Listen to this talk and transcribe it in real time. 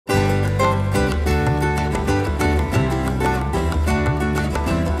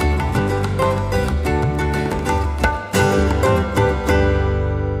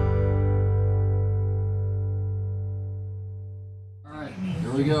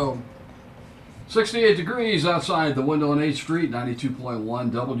go. 68 degrees outside the window on 8th Street,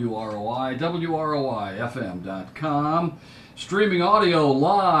 92.1 WROI, WROIFM.com. Streaming audio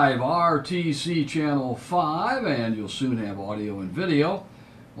live, RTC Channel 5, and you'll soon have audio and video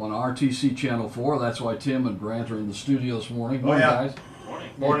on RTC Channel 4. That's why Tim and Brant are in the studio this morning. Morning, guys.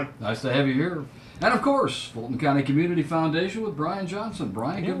 Morning. Hey, nice to have you here. And of course, Fulton County Community Foundation with Brian Johnson.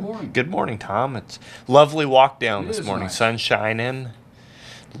 Brian, good morning. Good morning, Tom. It's lovely walk down this morning. Nice. Sun shining,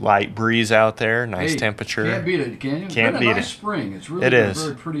 light breeze out there, nice temperature. Can't beat it, can you? Can't beat nice it. Spring. It's really It been a is.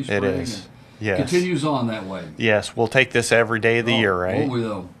 very pretty spring. It is. Yes. Continues on that way. Yes, we'll take this every day of the year, right? We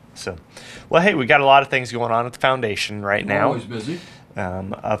will. So, well, hey, we got a lot of things going on at the foundation right now. Always busy.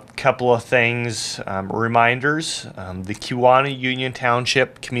 A couple of things, reminders. The Kewanee Union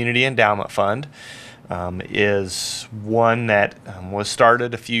Township Community Endowment Fund is one that was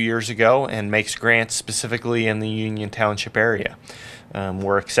started a few years ago and makes grants specifically in the Union Township area.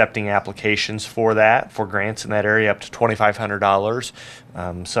 We're accepting applications for grants in that area up to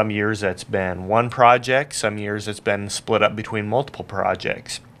 $2,500. Some years that's been one project, some years it's been split up between multiple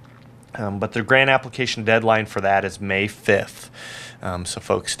projects. But the grant application deadline for that is May 5th. So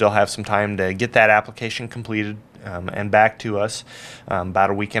folks still have some time to get that application completed and back to us, about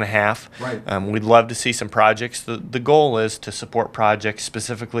a week and a half. Right. We'd love to see some projects. The goal is to support projects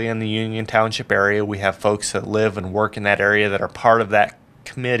specifically in the Union Township area. We have folks that live and work in that area that are part of that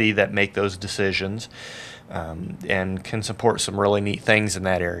committee that make those decisions, and can support some really neat things in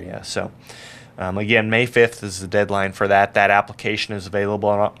that area. So again, May 5th is the deadline for that. That application is available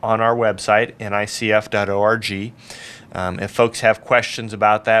on our website, nicf.org. If folks have questions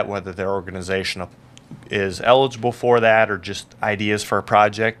about that, whether their organization is eligible for that or just ideas for a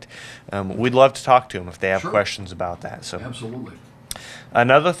project, we'd love to talk to them if they have questions about that. So absolutely.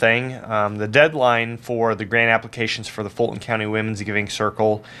 Another thing, the deadline for the grant applications for the Fulton County Women's Giving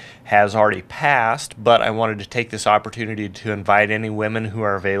Circle has already passed, but I wanted to take this opportunity to invite any women who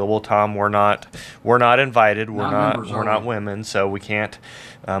are available. Tom, we're not invited. We're not women, so we can't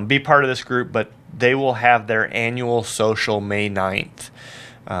be part of this group, but they will have their annual social May 9th.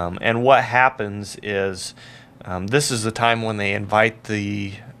 And what happens is this is the time when they invite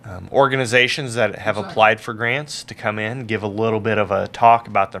the organizations that have applied for grants to come in, give a little bit of a talk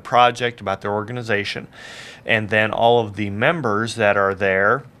about the project, about their organization, and then all of the members that are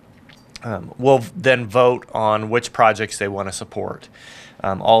there will then vote on which projects they want to support.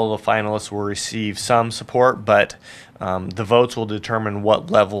 All of the finalists will receive some support, but the votes will determine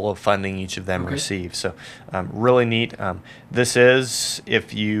what level of funding each of them receives. So really neat. This is,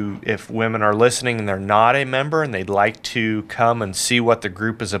 if women are listening and they're not a member and they'd like to come and see what the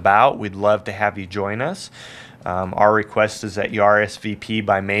group is about, we'd love to have you join us. Our request is that you RSVP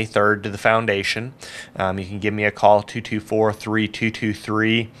by May 3rd to the foundation. You can give me a call,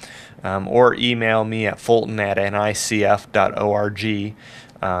 224-3223, or email me at fulton@nicf.org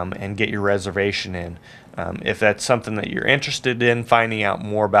and get your reservation in. If that's something that you're interested in finding out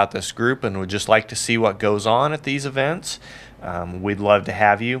more about this group and would just like to see what goes on at these events, we'd love to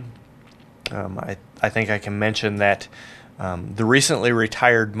have you. I think I can mention that the recently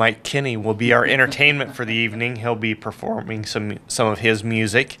retired Mike Kinney will be our entertainment for the evening. He'll be performing some of his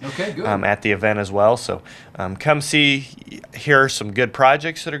music at the event as well. So come hear some good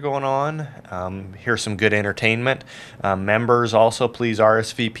projects that are going on, hear some good entertainment. Members also, please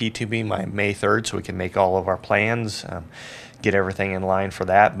RSVP to me by May 3rd so we can make all of our plans, get everything in line for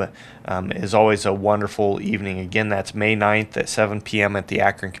that. But it's always a wonderful evening. Again, that's May 9th at 7 p.m. at the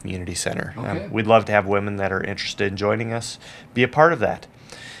Akron Community Center. We'd love to have women that are interested in joining us be a part of that.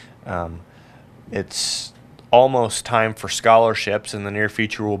 It's almost time for scholarships. In the near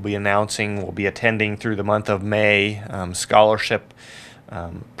future, we'll be attending through the month of May scholarship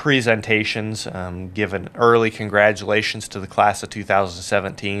presentations, giving early congratulations to the class of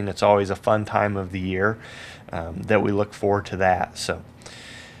 2017. It's always a fun time of the year that we look forward to that. So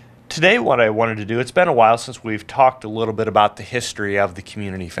today what I wanted to do, it's been a while since we've talked a little bit about the history of the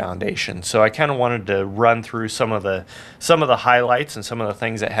Community Foundation. So I kind of wanted to run through some of the highlights and some of the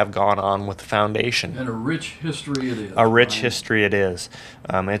things that have gone on with the foundation. And a rich history it is. A rich history it is.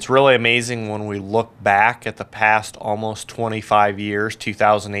 It's really amazing when we look back at the past almost 25 years.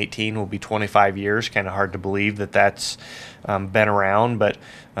 2018 will be 25 years. Kind of hard to believe that that's been around, but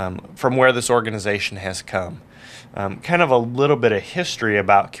from where this organization has come. Kind of a little bit of history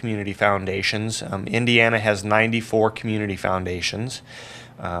about community foundations. Indiana has 94 community foundations.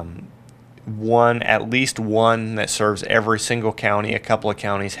 At least one that serves every single county. A couple of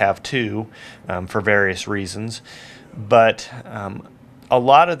counties have two for various reasons. But a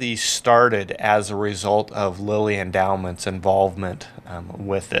lot of these started as a result of Lilly Endowment's involvement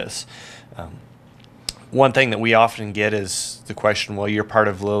with this. One thing that we often get is the question, well, you're part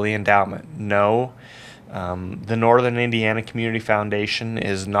of Lilly Endowment. No. The Northern Indiana Community Foundation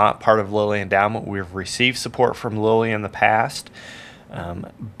is not part of Lilly Endowment. We've received support from Lilly in the past,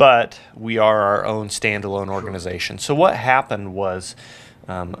 but we are our own standalone organization. So what happened was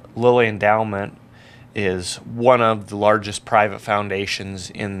Lilly Endowment is one of the largest private foundations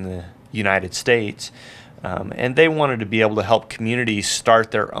in the United States, and they wanted to be able to help communities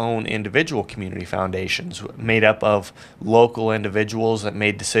start their own individual community foundations made up of local individuals that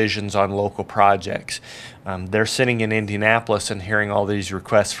made decisions on local projects. They're sitting in Indianapolis and hearing all these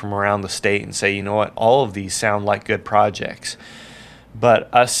requests from around the state and say, you know what, all of these sound like good projects.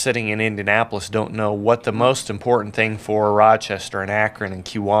 But us sitting in Indianapolis don't know what the most important thing for Rochester and Akron and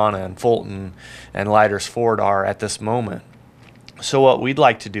Kewanna and Fulton and Leiders Ford are at this moment. So what we'd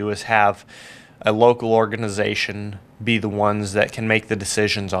like to do is have a local organization be the ones that can make the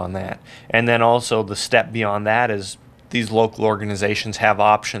decisions on that. And then also the step beyond that is these local organizations have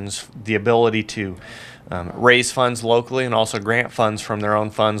options, the ability to raise funds locally and also grant funds from their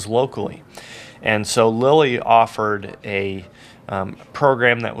own funds locally. And so Lilly offered a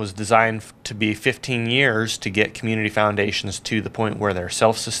program that was designed to be 15 years to get community foundations to the point where they're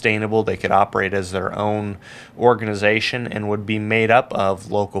self-sustainable, they could operate as their own organization and would be made up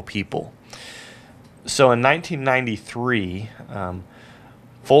of local people. So in 1993,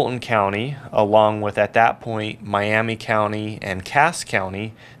 Fulton County, along with at that point Miami County and Cass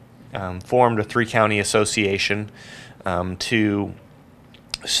County, formed a three-county association to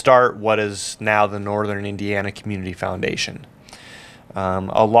start what is now the Northern Indiana Community Foundation.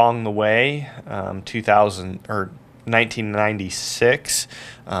 Along the way, 1996,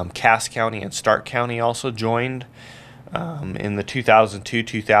 Cass County and Stark County also joined. In the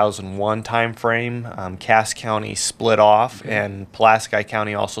 2002-2001 time frame, Cass County split off, and Pulaski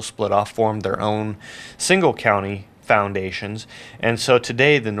County also split off, formed their own single county foundations. And so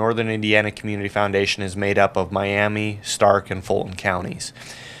today the Northern Indiana Community Foundation is made up of Miami, Stark, and Fulton counties.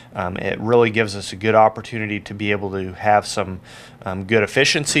 It really gives us a good opportunity to be able to have some good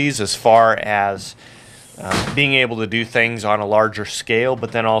efficiencies as far as being able to do things on a larger scale,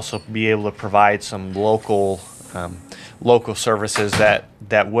 but then also be able to provide some local services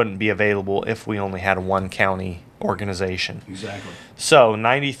that wouldn't be available if we only had a one county organization. Exactly. So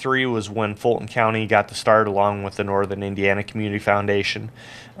 93 was when Fulton County got the start along with the Northern Indiana Community Foundation.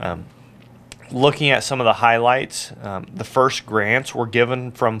 Looking at some of the highlights, the first grants were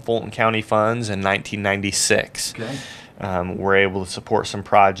given from Fulton County funds in 1996. Okay. We're able to support some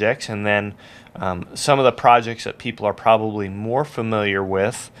projects, and then some of the projects that people are probably more familiar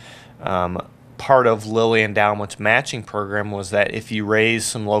with, part of Lilly Endowment's matching program was that if you raise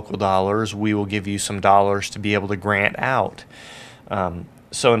some local dollars, we will give you some dollars to be able to grant out.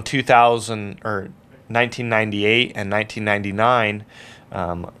 So in 1998 and 1999,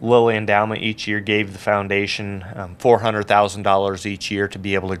 Lilly Endowment each year gave the foundation $400,000 each year to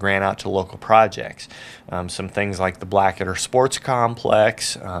be able to grant out to local projects. Some things like the Blackadder Sports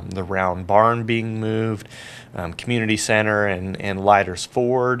Complex, the Round Barn being moved, Community Center and Leiders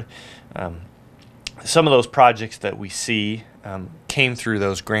Ford. Some of those projects that we see came through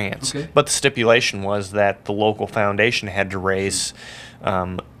those grants. Okay. But the stipulation was that the local foundation had to raise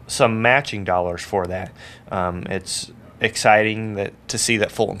some matching dollars for that. It's exciting to see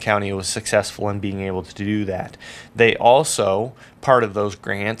that Fulton County was successful in being able to do that. They also, part of those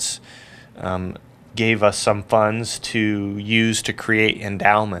grants, gave us some funds to use to create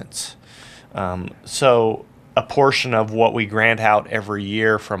endowments. So a portion of what we grant out every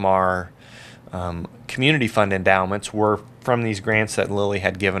year from our community fund endowments were from these grants that Lilly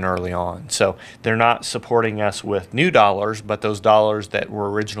had given early on. So they're not supporting us with new dollars, but those dollars that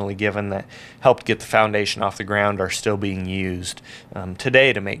were originally given that helped get the foundation off the ground are still being used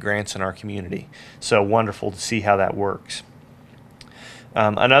today to make grants in our community. So wonderful to see how that works.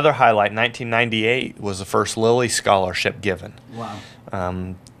 Another highlight, 1998 was the first Lilly scholarship given. Wow.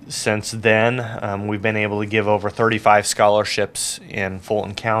 Since then, we've been able to give over 35 scholarships in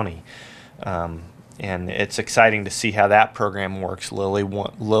Fulton County. And it's exciting to see how that program works. Lilly,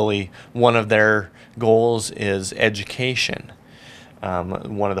 one of their goals is education.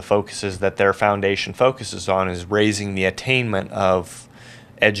 One of the focuses that their foundation focuses on is raising the attainment of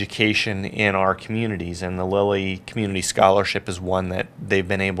education in our communities, and the Lilly Community Scholarship is one that they've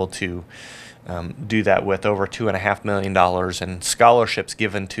been able to do that with over $2.5 million in scholarships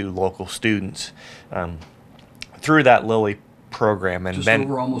given to local students through that Lilly program, and just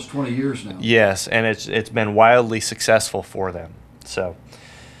over almost 20 years now. Yes, and it's been wildly successful for them. So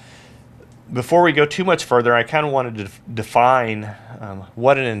before we go too much further, I kind of wanted to define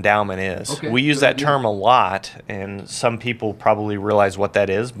what an endowment is. Okay, We use good that idea. term a lot, and some people probably realize what that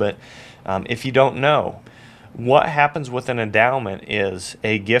is, but if you don't know, what happens with an endowment is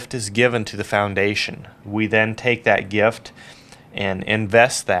a gift is given to the foundation. We then take that gift and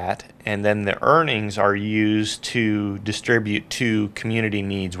invest that, and then the earnings are used to distribute to community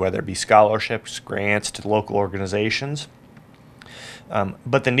needs, whether it be scholarships, grants to local organizations.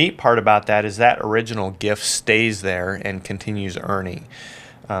 But the neat part about that is that original gift stays there and continues earning.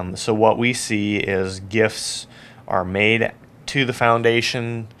 So what we see is gifts are made to the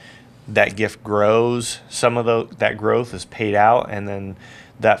foundation, that gift grows, some of that growth is paid out, and then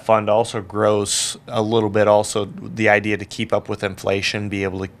that fund also grows a little bit, also the idea to keep up with inflation, be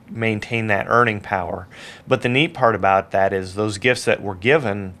able to maintain that earning power. But the neat part about that is those gifts that were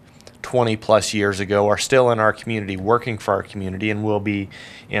given 20 plus years ago are still in our community, working for our community, and will be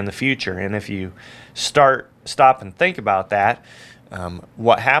in the future. And if you stop and think about that,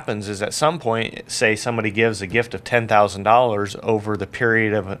 what happens is at some point, say somebody gives a gift of $10,000 over the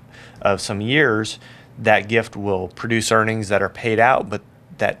period of some years, that gift will produce earnings that are paid out, but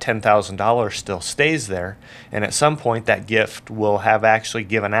that $10,000 still stays there. And at some point, that gift will have actually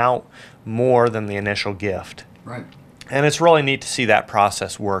given out more than the initial gift. Right. And it's really neat to see that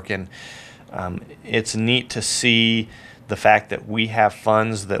process work, and it's neat to see the fact that we have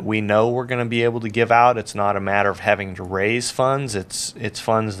funds that we know we're going to be able to give out. It's not a matter of having to raise funds. It's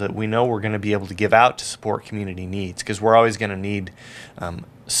funds that we know we're going to be able to give out to support community needs, because we're always going to need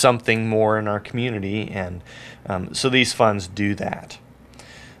something more in our community, and so these funds do that.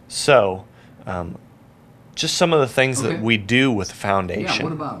 So just some of the things that we do with the foundation. Yeah,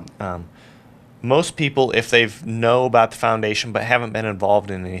 what about them? Most people, if they know about the foundation but haven't been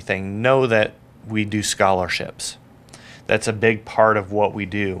involved in anything, know that we do scholarships. That's a big part of what we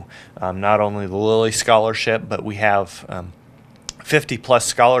do. Not only the Lilly Scholarship, but we have 50 plus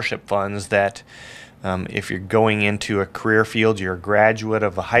scholarship funds that if you're going into a career field, you're a graduate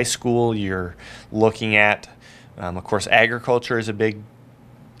of a high school, you're looking at, of course, agriculture is a big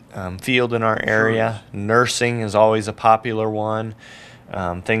field in our area. Sure. Nursing is always a popular one.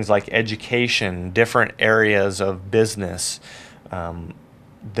 Things like education, different areas of business.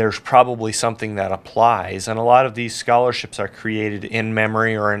 There's probably something that applies, and a lot of these scholarships are created in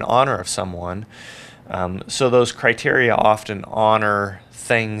memory or in honor of someone. So those criteria often honor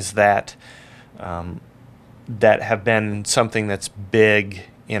things that that have been something that's big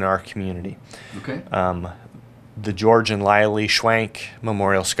in our community. Okay. The George and Lily Schwank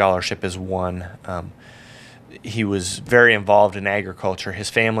Memorial Scholarship is one. He was very involved in agriculture. His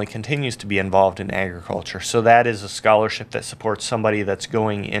family continues to be involved in agriculture. So that is a scholarship that supports somebody that's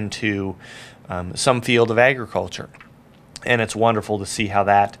going into some field of agriculture. And it's wonderful to see how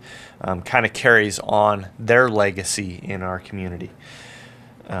that kind of carries on their legacy in our community.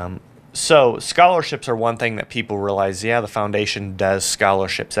 So scholarships are one thing that people realize, yeah, the foundation does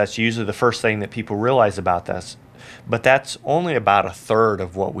scholarships. That's usually the first thing that people realize about this. But that's only about a third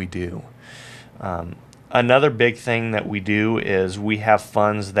of what we do. Another big thing that we do is we have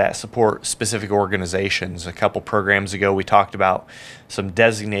funds that support specific organizations. A couple programs ago, we talked about some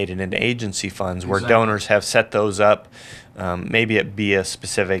designated and agency funds where donors have set those up. Maybe it be a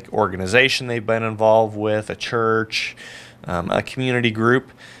specific organization they've been involved with, a church, a community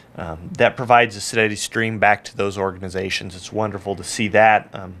group that provides a steady stream back to those organizations. It's wonderful to see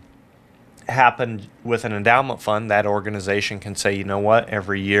that happen with an endowment fund. That organization can say, you know what,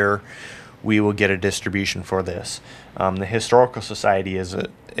 every year we will get a distribution for this. The Historical Society is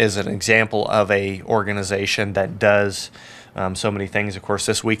an example of a organization that does so many things. Of course,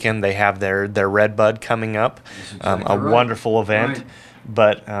 this weekend they have their Red Bud coming up, a wonderful event,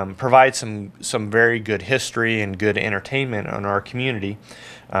 but provides some very good history and good entertainment on our community.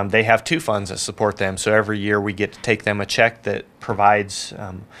 They have two funds that support them, so every year we get to take them a check that provides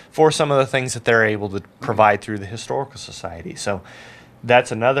for some of the things that they're able to provide through the Historical Society. So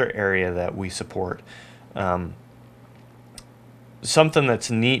that's another area that we support. Something that's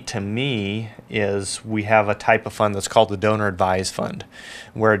neat to me is we have a type of fund that's called the Donor Advised Fund,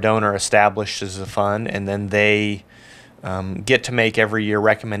 where a donor establishes a fund and then they get to make every year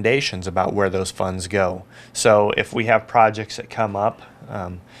recommendations about where those funds go. So if we have projects that come up,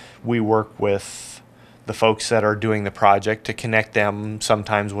 we work with the folks that are doing the project to connect them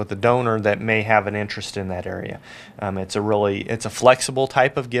sometimes with a donor that may have an interest in that area. It's a flexible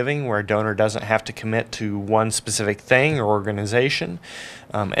type of giving where a donor doesn't have to commit to one specific thing or organization,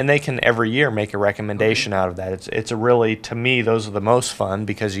 and they can every year make a recommendation out of that. It's a really, to me, those are the most fun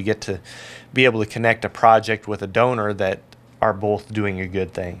because you get to be able to connect a project with a donor that are both doing a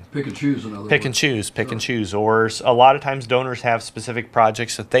good thing. Pick and choose, in other Pick words. and choose, pick Sure. and choose. Or a lot of times donors have specific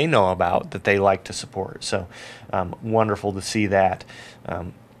projects that they know about that they like to support. So wonderful to see that.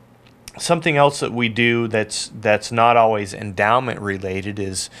 Something else that we do that's not always endowment related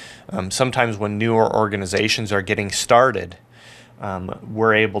is sometimes when newer organizations are getting started,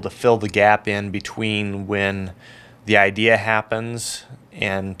 we're able to fill the gap in between when the idea happens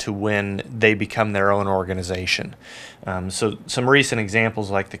and to when they become their own organization. So some recent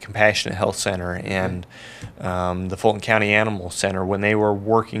examples like the Compassionate Health Center and the Fulton County Animal Center, when they were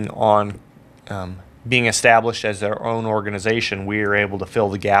working on being established as their own organization, we were able to fill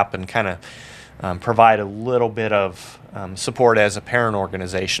the gap and kind of provide a little bit of support as a parent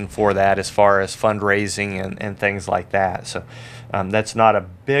organization for that as far as fundraising and things like that. So that's not a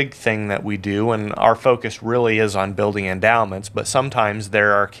big thing that we do, and our focus really is on building endowments, but sometimes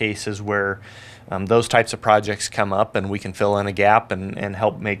there are cases where those types of projects come up and we can fill in a gap and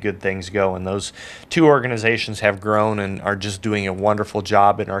help make good things go. And those two organizations have grown and are just doing a wonderful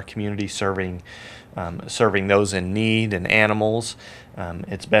job in our community serving those in need and animals.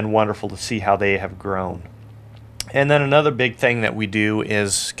 It's been wonderful to see how they have grown. And then another big thing that we do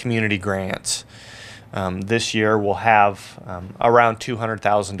is community grants. This year we'll have around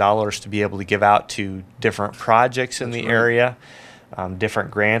 $200,000 to be able to give out to different projects in the area,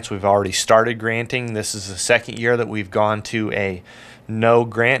 different grants. We've already started granting. This is the second year that we've gone to a no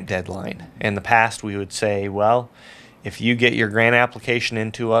grant deadline. In the past we would say, well, if you get your grant application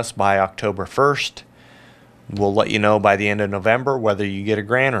into us by October 1st, we'll let you know by the end of November whether you get a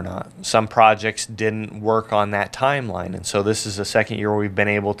grant or not. Some projects didn't work on that timeline, and so this is the second year we've been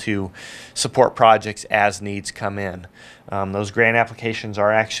able to support projects as needs come in. Those grant applications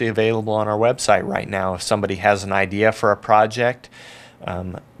are actually available on our website right now. If somebody has an idea for a project,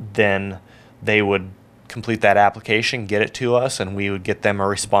 then they would complete that application, get it to us, and we would get them a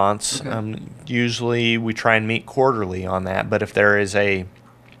response. Okay. Usually we try and meet quarterly on that, but if there is a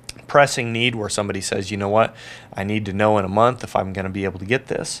pressing need where somebody says, you know what, I need to know in a month if I'm going to be able to get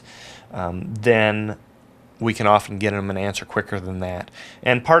this, then we can often get them an answer quicker than that.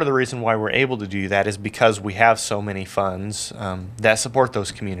 And part of the reason why we're able to do that is because we have so many funds that support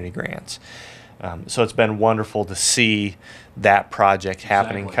those community grants. So it's been wonderful to see that project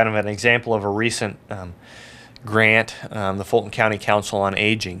happening. Exactly. Kind of an example of a recent grant, the Fulton County Council on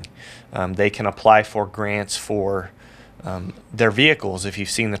Aging. They can apply for grants for their vehicles. If you've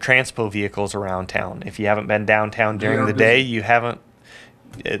seen the Transpo vehicles around town, if you haven't been downtown during the day, you haven't.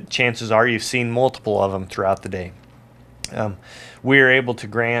 Chances are you've seen multiple of them throughout the day. We are able to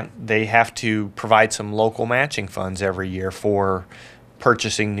grant. They have to provide some local matching funds every year for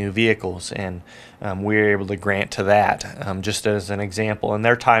purchasing new vehicles, and we're able to grant to that, just as an example. And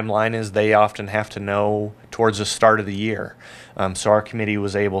their timeline is they often have to know towards the start of the year. So our committee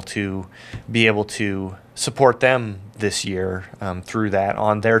was able to support them this year through that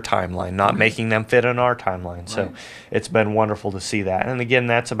on their timeline, not making them fit in our timeline. So Right. it's been wonderful to see that. And again,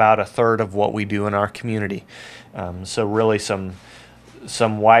 that's about a third of what we do in our community. So really some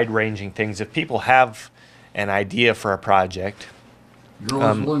wide-ranging things. If people have an idea for a project, You're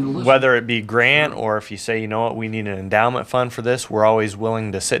always willing to listen. whether it be grant or if you say, you know what, we need an endowment fund for this, we're always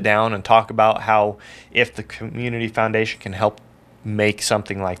willing to sit down and talk about how, if the community foundation can help make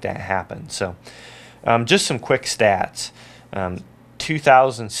something like that happen. So just some quick stats.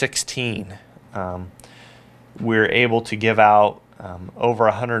 2016, we're able to give out over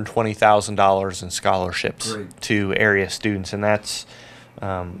 $120,000 in scholarships Great. to area students, and that's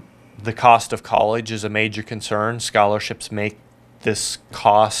the cost of college is a major concern. Scholarships make this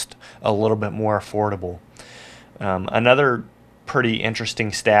cost a little bit more affordable. Another pretty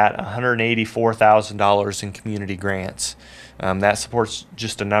interesting stat, $184,000 in community grants. That supports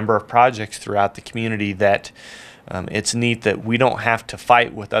just a number of projects throughout the community that it's neat that we don't have to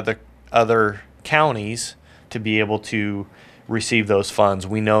fight with other counties to be able to receive those funds.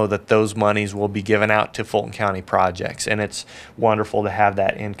 We know that those monies will be given out to Fulton County projects, and it's wonderful to have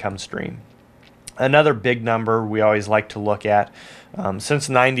that income stream. Another big number we always like to look at, since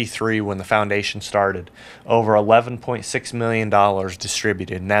 '93 when the foundation started, over $11.6 million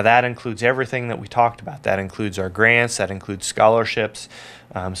distributed. Now that includes everything that we talked about. That includes our grants, that includes scholarships,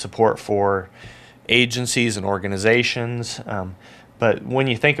 support for agencies and organizations. But when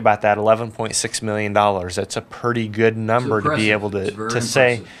you think about that, $11.6 million, that's a pretty good number to be able It's very to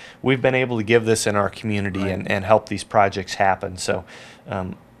say, impressive. we've been able to give this in our community Right. and help these projects happen. So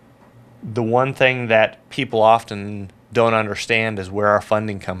the one thing that people often don't understand is where our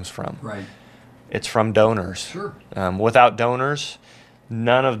funding comes from. Right. It's from donors. Sure. Without donors,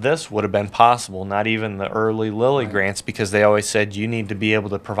 none of this would have been possible, not even the early Lilly Right. grants, because they always said you need to be able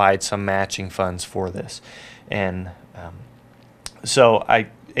to provide some matching funds for this. And so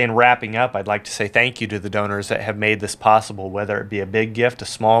in wrapping up, I'd like to say thank you to the donors that have made this possible, whether it be a big gift, a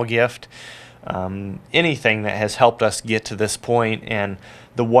small gift, anything that has helped us get to this point. And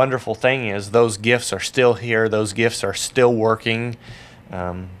the wonderful thing is those gifts are still here. Those gifts are still working.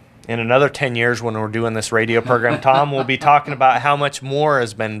 In another 10 years when we're doing this radio program, Tom, we'll be talking about how much more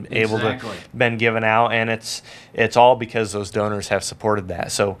has been able to been given out, and it's all because those donors have supported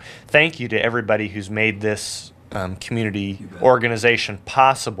that. So thank you to everybody who's made this community organization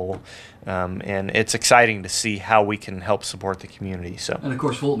possible, and it's exciting to see how we can help support the community. So, and of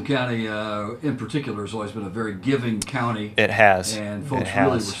course, Fulton County in particular has always been a very giving county. It has, and folks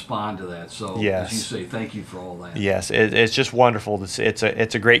really respond to that. So, yes. As you say, thank you for all that. Yes, it's just wonderful to see. It's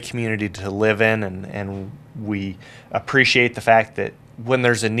a great community to live in, and we appreciate the fact that when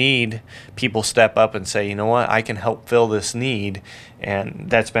there's a need, people step up and say, you know what, I can help fill this need, and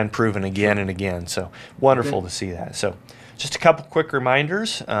that's been proven again and again. So wonderful to see that. So just a couple quick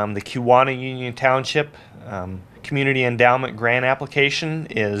reminders. The Kewanee Union Township Community Endowment Grant application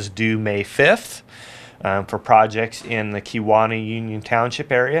is due May 5th for projects in the Kewanee Union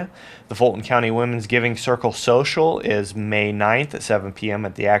Township area. The Fulton County Women's Giving Circle Social is May 9th at 7 p.m.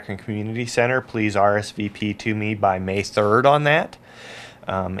 at the Akron Community Center. Please RSVP to me by May 3rd on that.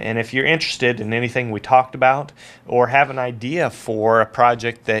 And if you're interested in anything we talked about or have an idea for a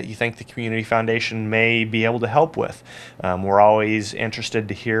project that you think the Community Foundation may be able to help with, we're always interested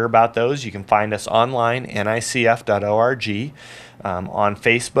to hear about those. You can find us online, nicf.org, on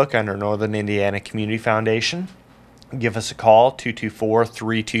Facebook under Northern Indiana Community Foundation. Give us a call,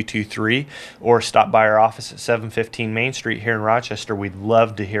 224-3223, or stop by our office at 715 Main Street here in Rochester. We'd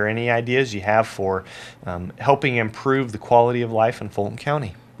love to hear any ideas you have for helping improve the quality of life in Fulton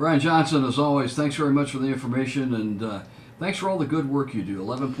County. Brian Johnson, as always, thanks very much for the information, and thanks for all the good work you do.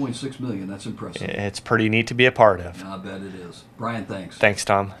 $11.6 million, that's impressive. It's pretty neat to be a part of. I bet it is. Brian, thanks. Thanks,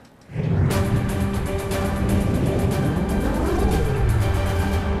 Tom.